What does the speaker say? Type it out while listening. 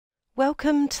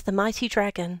Welcome to The Mighty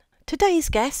Dragon. Today's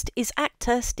guest is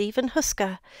actor Steven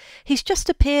Houska. He's just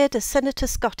appeared as Senator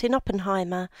Scott in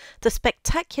Oppenheimer, the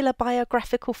spectacular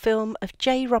biographical film of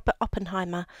J. Robert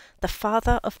Oppenheimer, the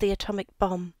father of the atomic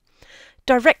bomb.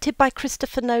 Directed by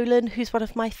Christopher Nolan, who's one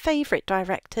of my favourite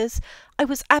directors, I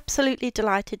was absolutely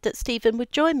delighted that Steven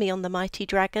would join me on The Mighty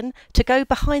Dragon to go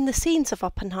behind the scenes of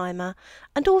Oppenheimer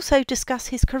and also discuss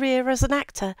his career as an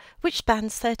actor, which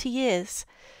spans 30 years.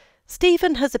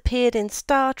 Steven has appeared in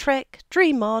Star Trek,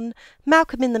 Dream On,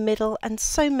 Malcolm in the Middle and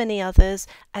so many others,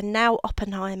 and now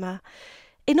Oppenheimer.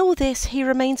 In all this, he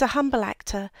remains a humble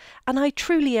actor, and I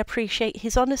truly appreciate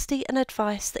his honesty and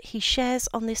advice that he shares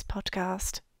on this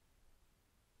podcast.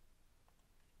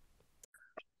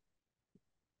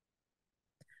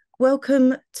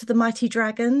 Welcome to The Mighty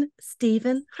Dragon,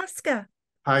 Steven Houska.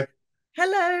 Hi.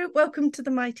 Hello, welcome to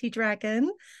The Mighty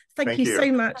Dragon. Thank you you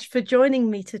so much for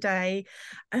joining me today.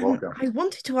 Welcome. I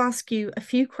wanted to ask you a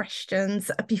few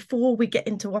questions before we get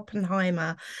into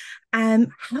Oppenheimer.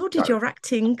 How did your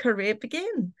acting career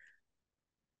begin?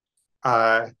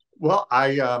 I'm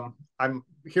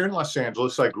here in Los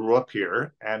Angeles. I grew up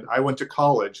here, and I went to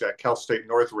college at Cal State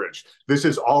Northridge. This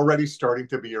is already starting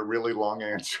to be a really long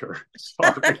answer.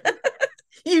 Sorry.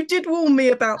 You did warn me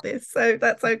about this, so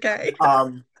that's okay.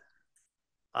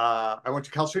 I went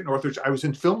to Cal State Northridge. I was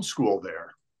in film school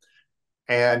there.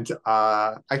 And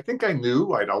I think I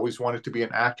knew I'd always wanted to be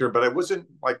an actor, but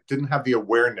I didn't have the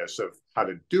awareness of how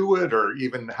to do it or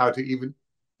even how to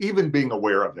even being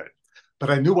aware of it. But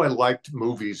I knew I liked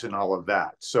movies and all of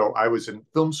that. So I was in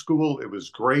film school. It was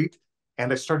great.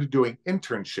 And I started doing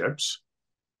internships.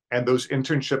 And those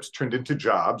internships turned into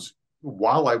jobs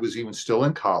while I was even still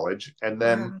in college. And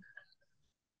then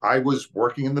I was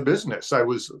working in the business. I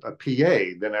was a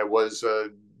PA. Then I was a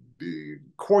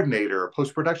coordinator, a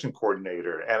post-production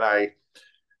coordinator. And I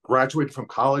graduated from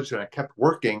college and I kept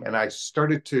working. And I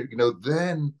started to,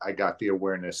 then I got the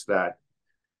awareness that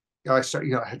I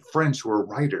had friends who were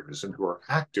writers and who were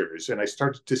actors. And I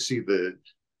started to see the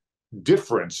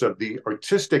difference of the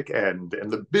artistic end and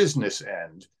the business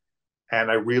end. And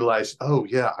I realized, oh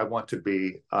yeah, I want to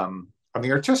be on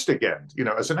the artistic end,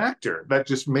 as an actor. That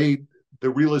just the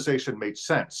realization made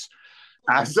sense.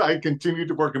 As I continued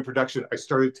to work in production, I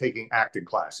started taking acting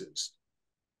classes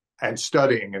and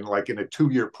studying in a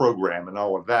 2-year program and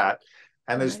all of that.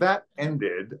 And as that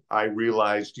ended, I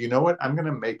realized, you know what? I'm going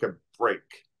to make a break.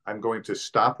 I'm going to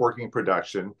stop working in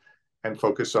production and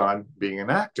focus on being an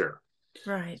actor.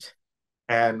 Right.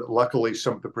 And luckily,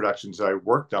 some of the productions I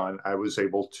worked on, I was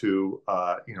able to,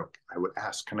 I would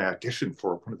ask, can I audition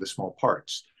for one of the small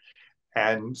parts?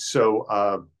 And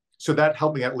so that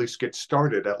helped me at least get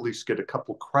started, at least get a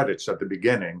couple credits at the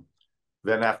beginning.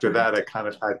 Then after that, I kind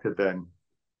of had to then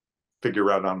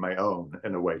figure out on my own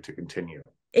in a way to continue.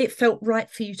 It felt right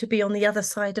for you to be on the other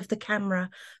side of the camera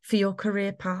for your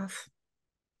career path.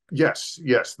 Yes,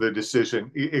 the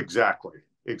decision, exactly.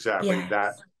 Yes.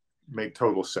 That made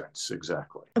total sense,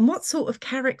 exactly. And what sort of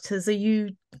characters are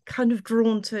you kind of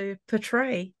drawn to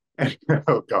portray?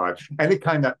 Oh, God, any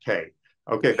kind that pay.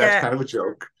 Okay, that's kind of a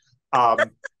joke.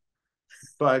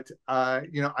 But I'm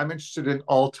interested in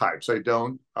all types.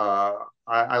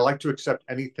 I like to accept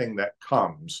anything that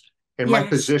comes. In my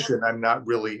position, I'm not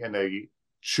really in a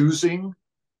choosing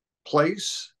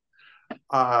place.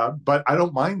 But I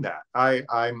don't mind that.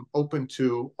 I'm open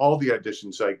to all the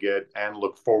auditions I get and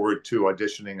look forward to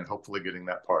auditioning and hopefully getting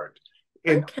that part.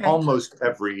 In almost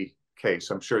every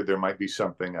case, I'm sure there might be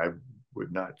something I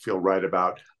would not feel right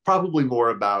about. Probably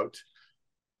more about,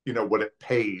 what it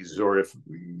pays or if,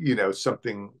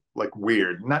 something like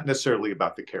weird, not necessarily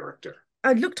about the character.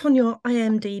 I looked on your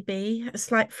IMDb.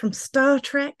 It's like from Star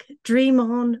Trek, Dream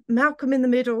On, Malcolm in the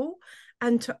Middle,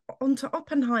 and onto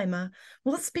Oppenheimer.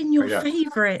 What's been your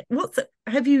favorite?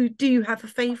 Do you have a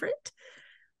favorite?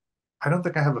 I don't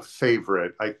think I have a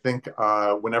favorite. I think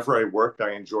whenever I worked,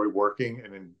 I enjoy working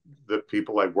and in the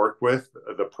people I work with,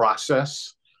 the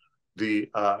process, the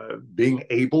being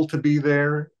able to be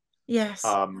there. Yes.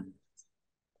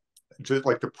 Just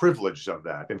like the privilege of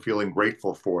that and feeling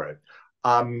grateful for it.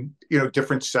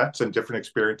 Different sets and different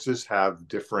experiences have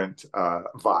different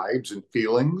vibes and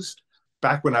feelings.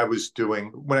 Back when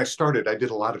I started, I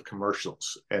did a lot of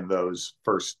commercials in those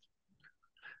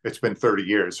it's been 30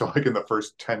 years. So in the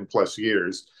first 10 plus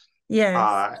years.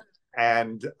 Yes.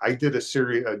 And I did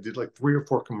I did like 3 or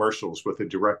 4 commercials with a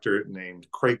director named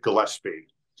Craig Gillespie.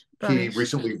 Right. He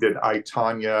recently did I,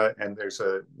 Tonya, and there's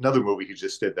another movie he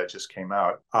just did that just came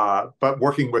out. But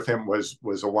working with him was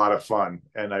a lot of fun.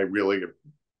 And I really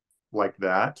liked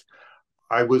that.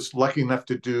 I was lucky enough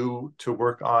to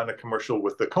work on a commercial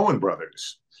with the Cohen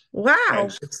Brothers. Wow.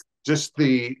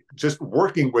 just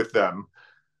working with them,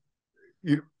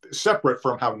 you, separate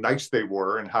from how nice they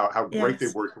were and how great they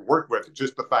Yes. were to work with,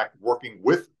 just the fact working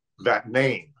with that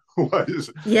name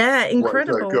was Yeah, was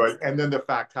incredible. good, and then the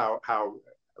fact how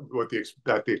what the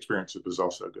experience was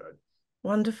also good.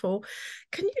 Wonderful.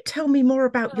 Can you tell me more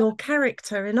about your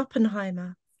character in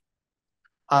Oppenheimer?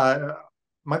 Uh,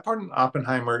 my part in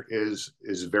Oppenheimer is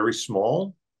very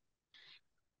small,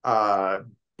 uh,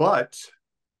 but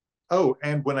oh,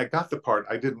 and when I got the part,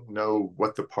 I didn't know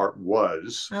what the part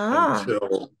was Ah,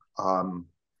 until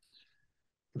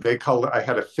they called it. I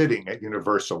had a fitting at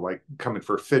Universal, like coming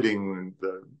for fitting,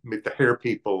 meet the hair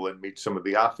people and meet some of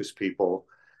the office people.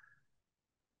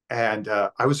 And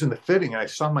I was in the fitting, and I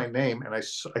saw my name, and I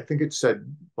think it said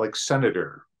like ah,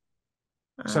 Senator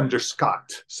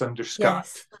Scott,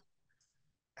 yes.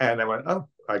 and I went, oh,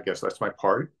 I guess that's my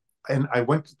part. And I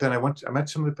met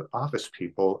some of the office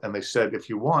people, and they said, if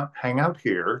you want, hang out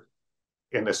here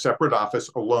in a separate office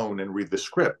alone and read the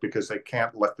script because they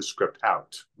can't let the script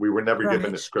out. We were never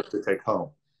given the Right. script to take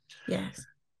home. Yes.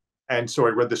 And so I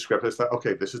read the script. I thought,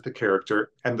 okay, this is the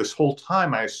character. And this whole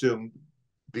time, I assumed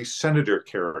these senator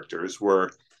characters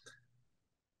were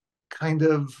kind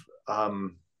of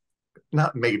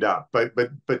not made up,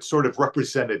 but sort of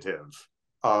representative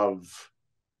of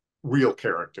real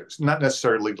characters, not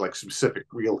necessarily like specific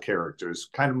real characters,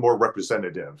 kind of more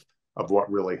representative of what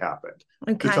really happened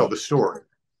to tell Okay. the story.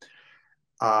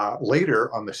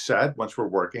 Later on the set, once we're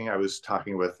working, I was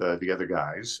talking with the other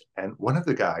guys, and one of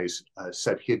the guys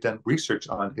said he had done research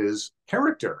on his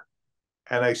character,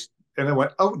 and I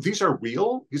went, "Oh, these are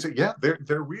real?" He said, "Yeah,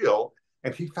 they're real."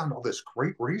 And he found all this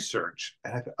great research,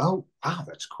 and I thought, "Oh, wow,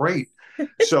 that's great."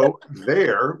 So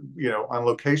there, on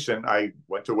location, I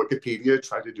went to Wikipedia,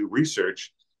 tried to do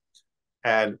research,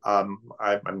 and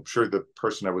I'm sure the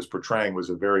person I was portraying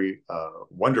was a very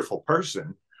wonderful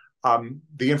person.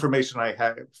 The information I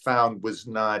had found was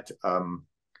not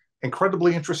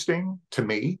incredibly interesting to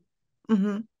me,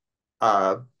 Hmm.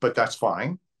 but that's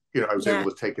fine. I was Yeah.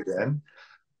 able to take it in.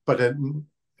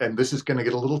 And this is going to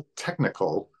get a little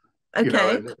technical,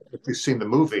 Okay. and if you've seen the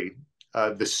movie,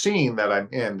 the scene that I'm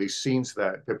in, these scenes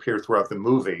that appear throughout the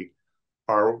movie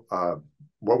are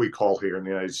what we call here in the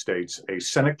United States a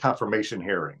Senate confirmation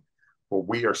hearing, where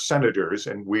we are senators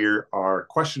and we are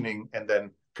questioning and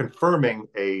then confirming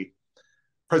a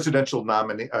presidential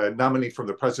nominee from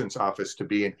the president's office to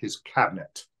be in his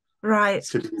cabinet. Right.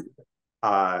 To be,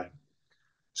 uh,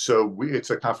 it's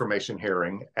a confirmation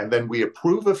hearing, and then we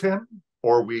approve of him,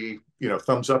 or we,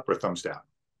 thumbs up or thumbs down.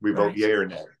 We vote Right. yay or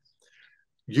nay.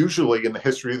 Usually, in the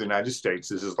history of the United States,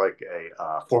 this is like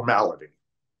a formality.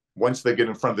 Once they get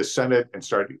in front of the Senate and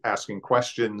start asking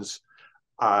questions,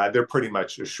 they're pretty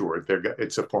much assured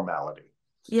it's a formality.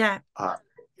 Yeah. Uh,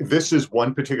 this is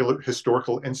one particular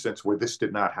historical instance where this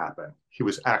did not happen. He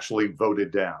was actually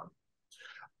voted down.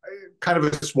 Kind of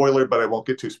a spoiler, but I won't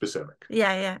get too specific.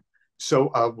 Yeah. Yeah.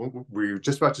 So we're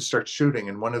just about to start shooting,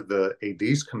 and one of the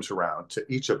ADs comes around to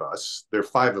each of us. There are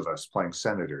five of us playing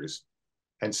senators,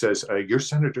 and says, "Your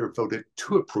senator voted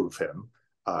to approve him.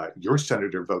 Your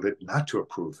senator voted not to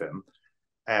approve him,"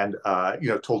 and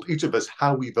told each of us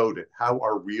how we voted, how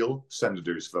our real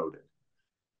senators voted.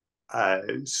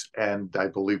 And I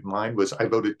believe mine was I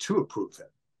voted to approve him.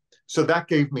 So that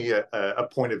gave me a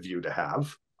point of view to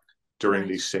have during Right.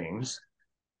 these scenes.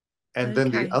 And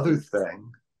then the Okay. other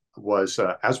thing was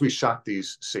as we shot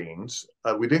these scenes,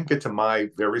 we didn't get to my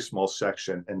very small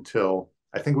section until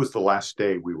I think it was the last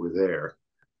day we were there.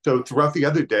 So throughout the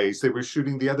other days, they were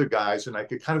shooting the other guys, and I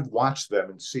could kind of watch them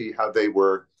and see how they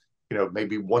were,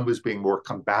 maybe one was being more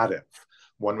combative,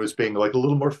 one was being like a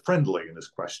little more friendly in his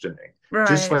questioning,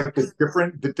 just Right. like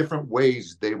the different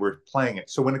ways they were playing it.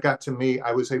 So when it got to me,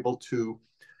 I was able to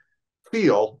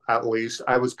feel, at least,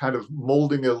 I was kind of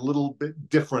molding a little bit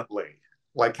differently.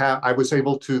 Like how I was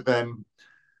able to then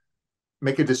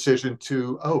make a decision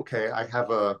to, okay, I have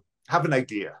an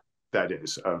idea that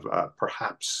is of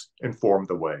perhaps inform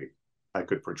the way I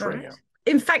could portray Right. him.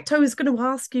 In fact, I was going to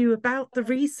ask you about the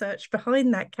research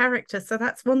behind that character, so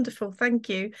that's wonderful. Thank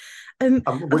you. Are there?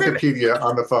 Wikipedia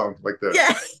on the phone like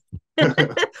Yeah. this.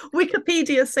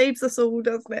 Wikipedia saves us all,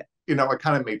 doesn't it? I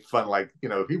kind of made fun, like,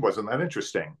 he wasn't that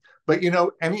interesting. But,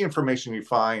 any information you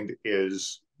find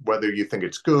is whether you think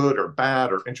it's good or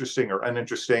bad or interesting or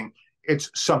uninteresting, it's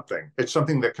something. It's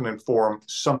something that can inform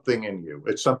something in you.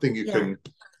 It's something you Yeah. can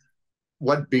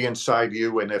let be inside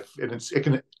you. And if it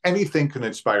can, anything can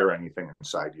inspire anything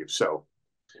inside you.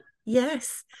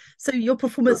 Yes. So your So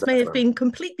performance may that's have been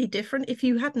completely different if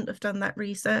you hadn't have done that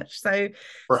research. So that's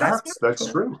perhaps that's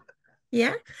wonderful. true.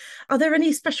 Yeah. Are there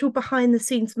any special behind the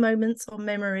scenes moments or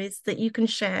memories that you can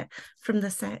share from the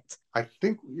set? I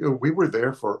think we were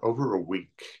there for over a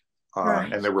week,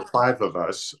 and Right. there were five of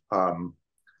us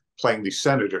playing the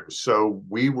senators. So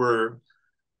we were,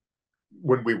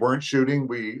 when we weren't shooting,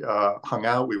 we hung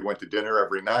out. We went to dinner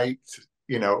every night.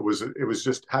 It was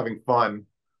just having fun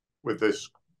with this.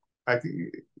 I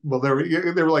think, well, there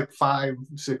were like five,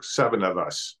 six, seven of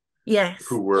us Yes.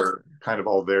 who were kind of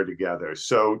all there together.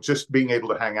 So just being able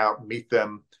to hang out, meet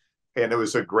them, and it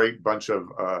was a great bunch of.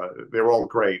 They were all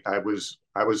great. I was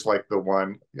like the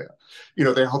one. Yeah,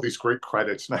 they have all these great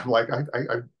credits, and I'm like,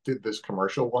 I did this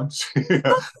commercial once.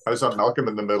 I was on Malcolm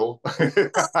in the Middle.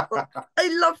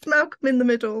 I loved Malcolm in the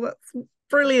Middle. That's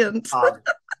brilliant.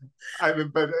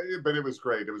 um, but it was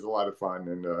great. It was a lot of fun,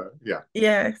 and yeah.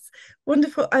 Yes.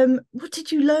 Wonderful. What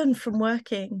did you learn from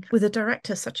working with a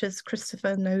director such as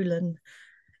Christopher Nolan?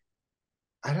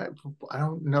 I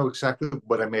don't know exactly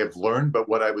what I may have learned, but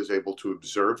what I was able to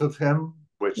observe of him,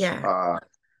 which Yeah.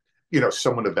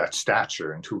 someone of that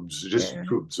stature and Yeah.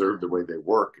 to observe the way they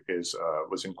work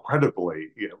was incredibly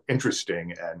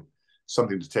interesting and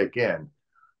something to take in.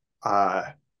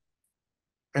 Uh,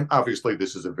 and obviously,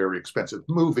 this is a very expensive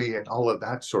movie and all of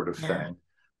that sort of Yeah. thing.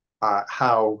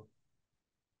 How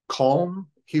calm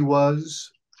he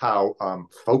was, how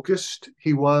focused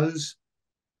he was,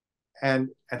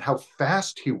 and how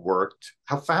fast he worked.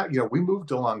 How fast we moved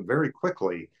along very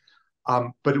quickly,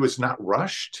 but it was not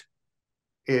rushed.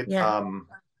 It Yeah.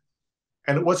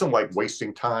 and it wasn't like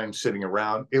wasting time sitting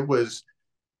around. It was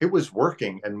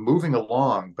working and moving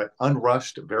along, but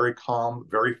unrushed, very calm,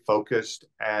 very focused,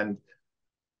 and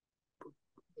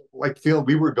like feel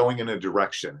we were going in a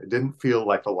direction. It didn't feel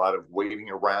like a lot of waiting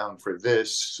around for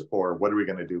this or what are we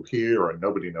going to do here or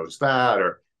nobody knows that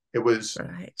or it was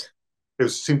Right. it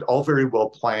seemed all very well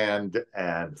planned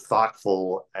and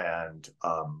thoughtful and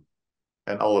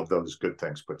all of those good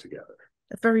things put together.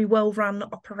 A very well run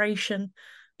operation,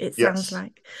 it sounds Yes.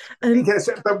 like. Um, Yes,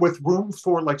 but with room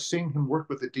for like seeing him work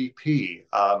with the DP,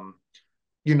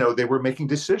 they were making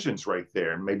decisions right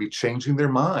there and maybe changing their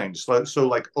minds. So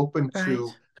like open right.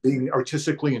 to being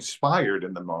artistically inspired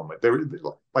in the moment. They're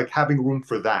like having room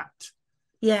for that.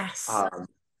 Yes. Um,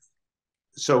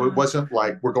 so it Oh, wasn't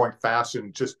like we're going fast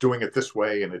and just doing it this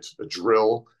way and it's a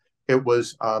drill. It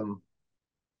was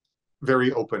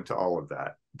very open to all of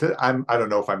that. I don't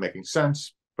know if I'm making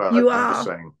sense, but you I'm just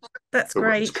are. saying That's the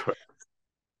word's great. good.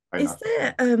 I Is know.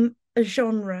 there a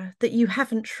genre that you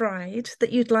haven't tried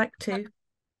that you'd like to?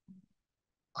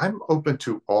 I'm open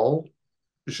to all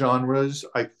genres.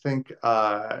 I think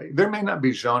there may not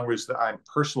be genres that I'm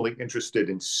personally interested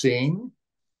in seeing,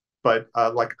 but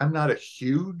like I'm not a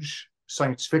huge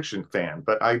science fiction fan,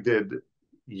 but I did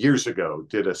years ago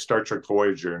did a Star Trek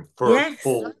Voyager and for Yes.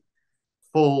 full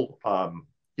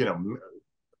you know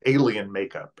alien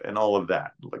makeup and all of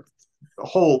that, like the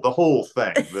whole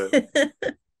thing. The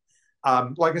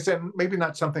like I said, maybe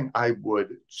not something I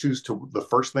would choose to the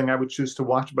first thing I would choose to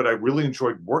watch, but I really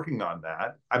enjoyed working on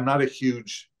that. I'm not a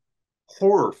huge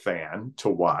horror fan to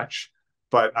watch,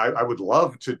 but I would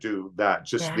love to do that.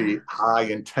 Just Yeah.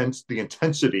 the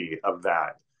intensity of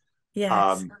that. Yes.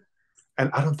 Um, and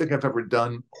I don't think I've ever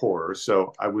done horror,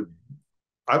 so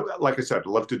like I said, I'd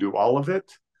love to do all of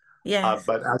it. Yes.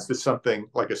 But as to something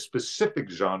like a specific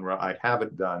genre I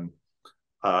haven't done,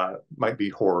 might be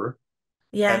horror.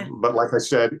 Yeah. But like I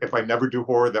said, if I never do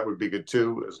horror, that would be good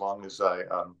too, as long as I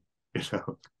you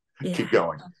know keep Yeah.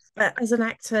 going. As an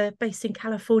actor based in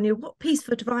California, what piece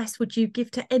of advice would you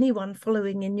give to anyone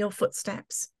following in your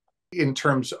footsteps? In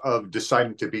terms of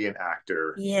deciding to be an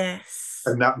actor Yes.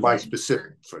 and not my Yeah.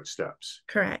 specific footsteps.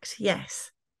 Correct.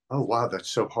 Yes. Oh wow, that's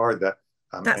so hard that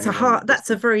anyone would That's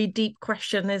a listen. very deep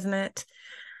question, isn't it?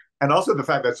 And also the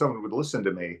fact that someone would listen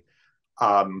to me.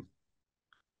 Um,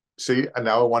 See, and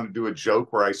now I want to do a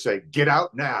joke where I say, "Get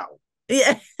out now,"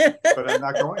 Yeah. but I'm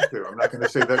not going to. I'm not going to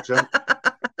say that joke.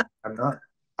 I'm not.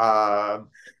 Uh,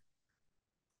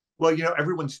 well,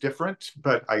 everyone's different,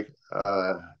 but I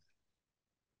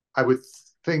would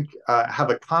think have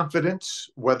a confidence,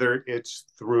 whether it's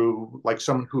through like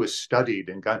someone who has studied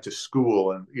and gone to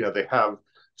school, and they have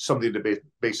something to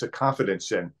base a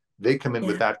confidence in. They come in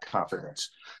with Yeah. that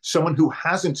confidence. Someone who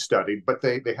hasn't studied, but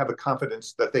they have a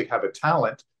confidence that they have a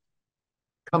talent,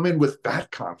 come in with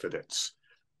that confidence,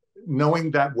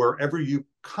 knowing that wherever you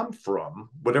come from,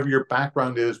 whatever your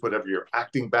background is, whatever your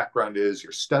acting background is,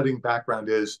 your studying background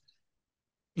is,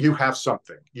 you have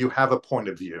something, you have a point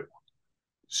of view.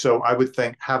 So I would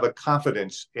think have a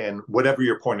confidence in whatever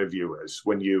your point of view is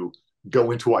when you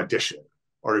go into audition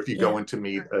or if you Yeah. go in to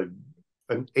meet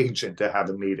an agent to have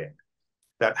a meeting.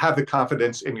 that have the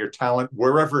confidence in your talent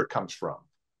wherever it comes from,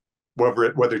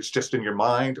 whether it's just in your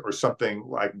mind or something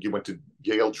like you went to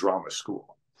Yale Drama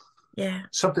School, Yeah.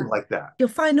 something like that. Your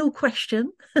final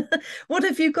question. What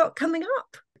have you got coming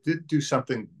up? I did do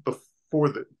something before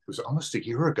that. It was almost a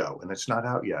year ago, and it's not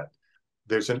out yet.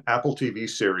 There's an Apple TV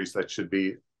series that should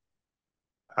be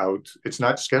out. It's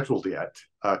not scheduled yet,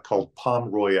 called Palm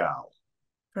Royale.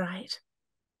 Right.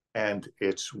 And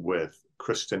it's with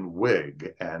Kristen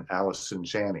Wiig and Allison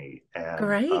Janney and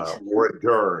Great. Laura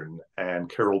Dern and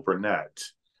Carol Burnett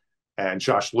and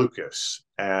Josh Lucas.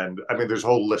 And I mean, there's a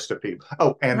whole list of people.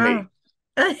 Oh, and me.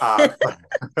 Wow.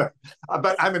 Uh,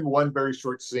 but I'm in one very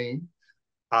short scene.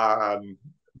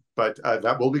 But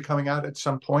that will be coming out at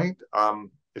some point.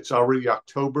 It's already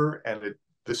October, and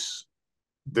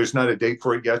there's not a date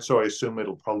for it yet, so I assume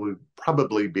it'll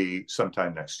probably be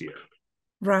sometime next year.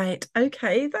 Right.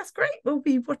 Okay, that's great. We'll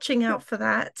be watching out for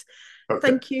that. Okay.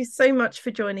 Thank you so much for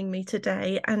joining me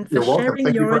today and for You're welcome. sharing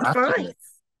Thank you your for asking me. advice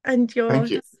and your Thank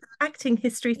you. acting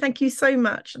history. Thank you so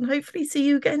much, and hopefully see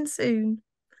you again soon.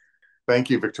 Thank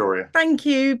you, Victoria. Thank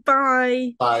you.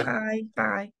 Bye. Bye. Bye.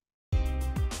 Bye.